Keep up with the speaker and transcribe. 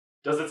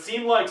Does it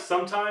seem like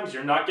sometimes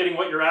you're not getting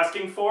what you're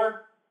asking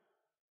for?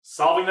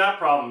 Solving that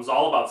problem is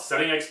all about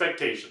setting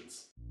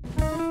expectations.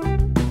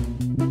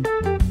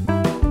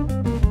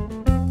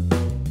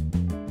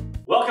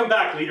 Welcome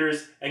back,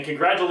 leaders, and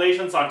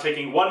congratulations on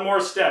taking one more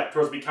step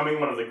towards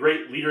becoming one of the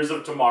great leaders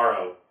of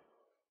tomorrow.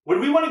 When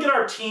we want to get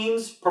our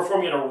teams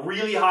performing at a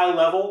really high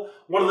level,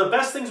 one of the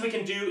best things we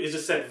can do is to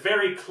set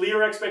very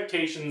clear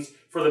expectations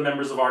for the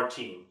members of our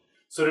team.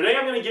 So today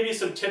I'm going to give you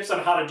some tips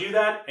on how to do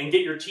that and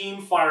get your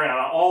team firing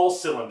on all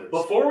cylinders.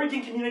 Before we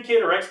can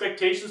communicate our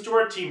expectations to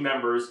our team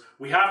members,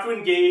 we have to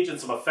engage in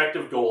some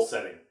effective goal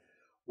setting.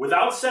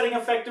 Without setting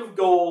effective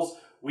goals,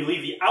 we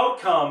leave the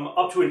outcome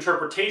up to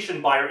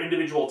interpretation by our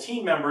individual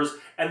team members,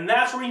 and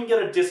that's where we can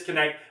get a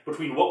disconnect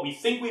between what we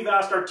think we've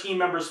asked our team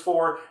members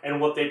for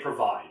and what they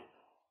provide.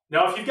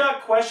 Now, if you've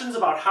got questions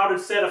about how to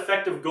set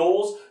effective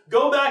goals,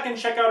 go back and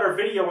check out our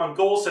video on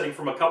goal setting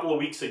from a couple of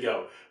weeks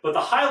ago. But the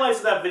highlights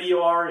of that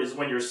video is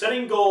when you're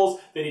setting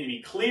goals, they need to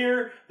be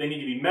clear, they need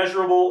to be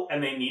measurable,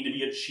 and they need to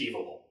be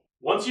achievable.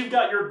 Once you've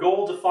got your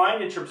goal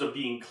defined in terms of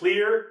being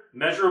clear,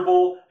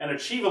 measurable, and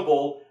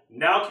achievable,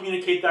 now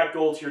communicate that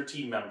goal to your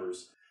team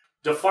members.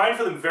 Define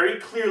for them very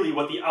clearly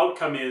what the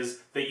outcome is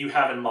that you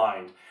have in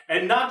mind.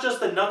 And not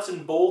just the nuts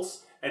and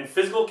bolts and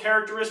physical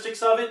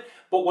characteristics of it,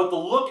 but what the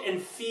look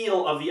and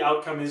feel of the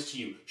outcome is to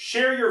you.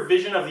 Share your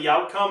vision of the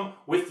outcome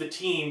with the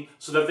team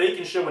so that they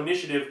can show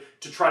initiative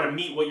to try to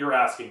meet what you're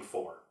asking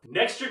for.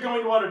 Next, you're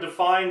going to want to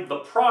define the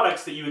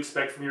products that you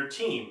expect from your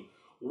team.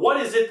 What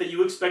is it that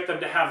you expect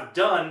them to have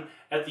done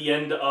at the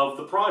end of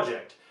the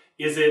project?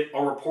 Is it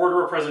a report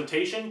or a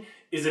presentation?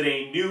 Is it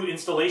a new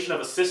installation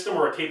of a system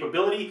or a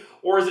capability?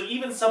 Or is it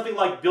even something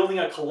like building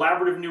a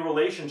collaborative new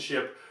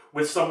relationship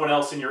with someone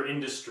else in your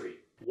industry?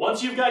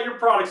 Once you've got your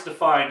products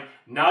defined,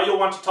 now you'll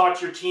want to talk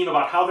to your team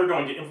about how they're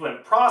going to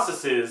implement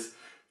processes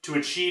to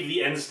achieve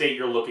the end state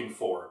you're looking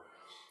for.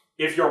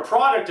 If your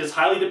product is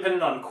highly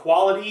dependent on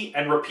quality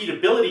and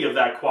repeatability of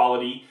that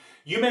quality,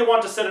 you may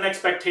want to set an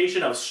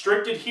expectation of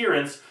strict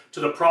adherence to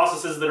the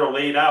processes that are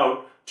laid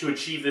out to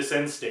achieve this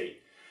end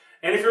state.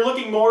 And if you're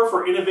looking more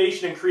for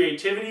innovation and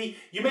creativity,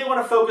 you may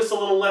want to focus a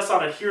little less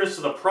on adherence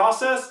to the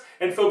process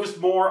and focus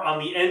more on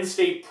the end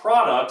state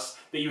products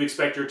that you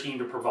expect your team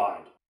to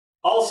provide.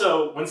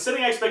 Also, when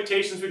setting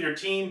expectations with your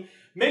team,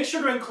 make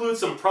sure to include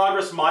some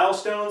progress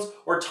milestones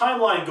or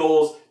timeline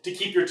goals to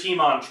keep your team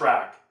on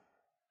track.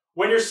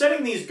 When you're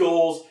setting these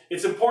goals,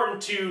 it's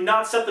important to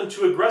not set them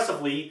too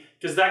aggressively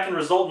because that can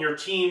result in your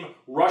team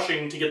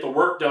rushing to get the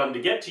work done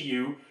to get to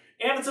you.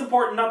 And it's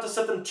important not to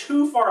set them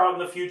too far out in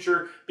the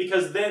future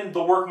because then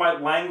the work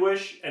might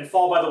languish and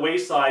fall by the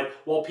wayside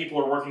while people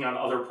are working on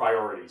other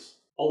priorities.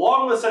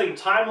 Along with setting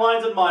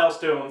timelines and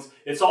milestones,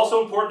 it's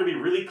also important to be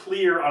really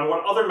clear on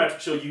what other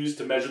metrics you'll use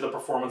to measure the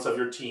performance of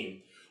your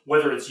team.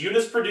 Whether it's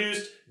units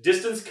produced,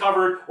 distance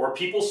covered, or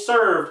people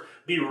served,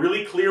 be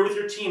really clear with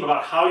your team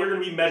about how you're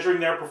going to be measuring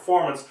their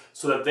performance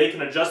so that they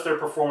can adjust their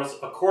performance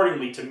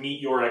accordingly to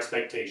meet your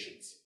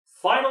expectations.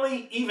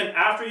 Finally, even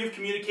after you've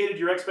communicated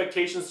your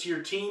expectations to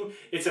your team,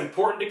 it's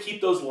important to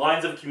keep those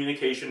lines of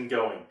communication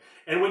going.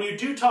 And when you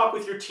do talk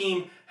with your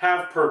team,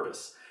 have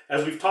purpose.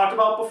 As we've talked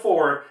about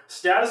before,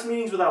 status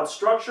meetings without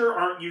structure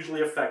aren't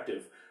usually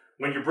effective.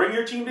 When you bring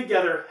your team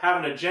together,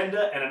 have an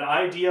agenda and an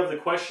idea of the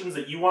questions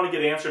that you want to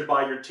get answered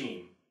by your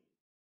team.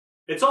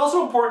 It's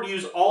also important to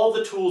use all of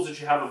the tools that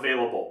you have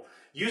available.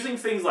 Using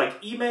things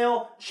like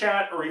email,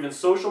 chat, or even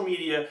social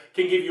media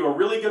can give you a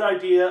really good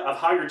idea of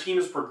how your team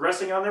is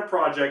progressing on their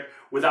project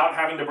without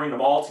having to bring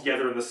them all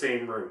together in the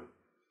same room.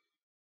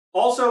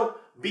 Also,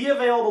 be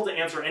available to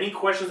answer any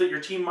questions that your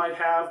team might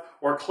have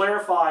or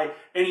clarify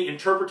any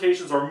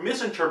interpretations or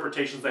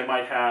misinterpretations they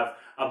might have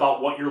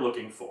about what you're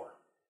looking for.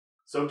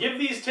 So give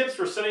these tips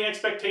for setting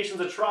expectations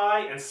a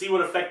try and see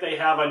what effect they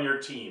have on your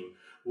team.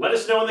 Let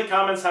us know in the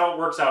comments how it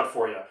works out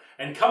for you.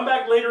 And come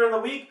back later in the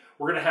week,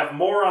 we're going to have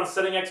more on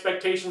setting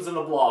expectations in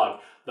the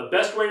blog. The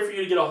best way for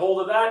you to get a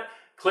hold of that,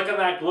 click on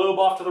that globe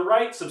off to the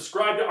right,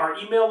 subscribe to our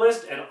email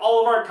list, and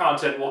all of our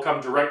content will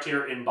come direct to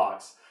your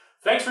inbox.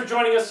 Thanks for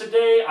joining us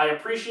today. I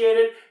appreciate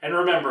it. And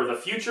remember, the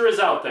future is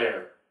out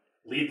there.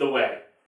 Lead the way.